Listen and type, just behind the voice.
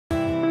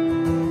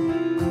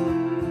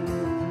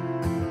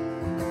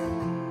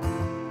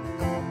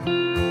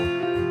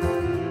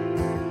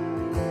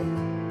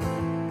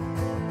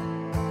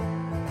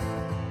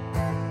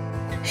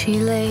She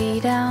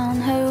lay down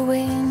her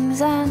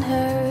wings and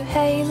her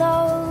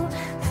halo,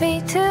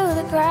 feet to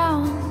the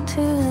ground,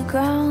 to the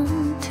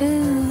ground,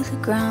 to the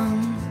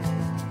ground.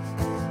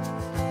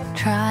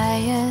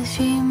 Try as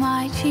she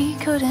might, she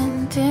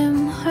couldn't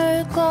dim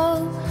her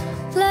glow.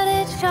 Let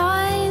it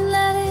shine,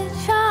 let it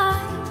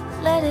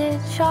shine, let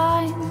it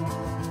shine.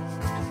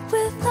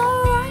 With no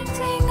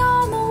writing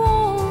on the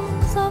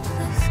walls of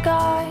the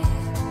sky,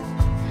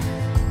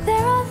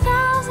 there are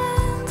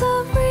thousands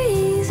of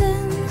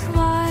reasons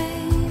why,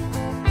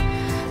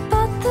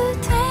 but the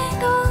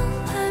tangle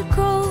had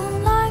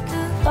grown like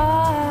a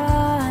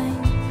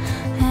vine,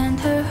 and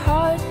her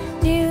heart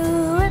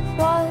knew it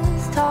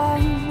was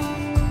time.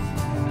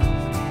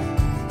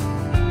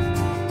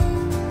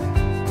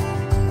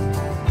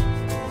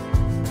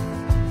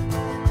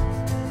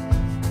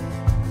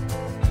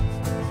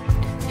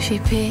 She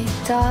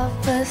picked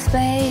up a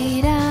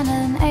spade and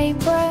an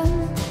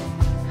apron,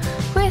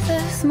 with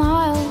a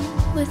smile,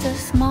 with a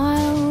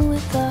smile,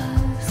 with a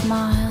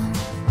smile.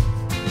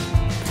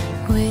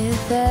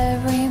 With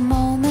every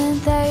moment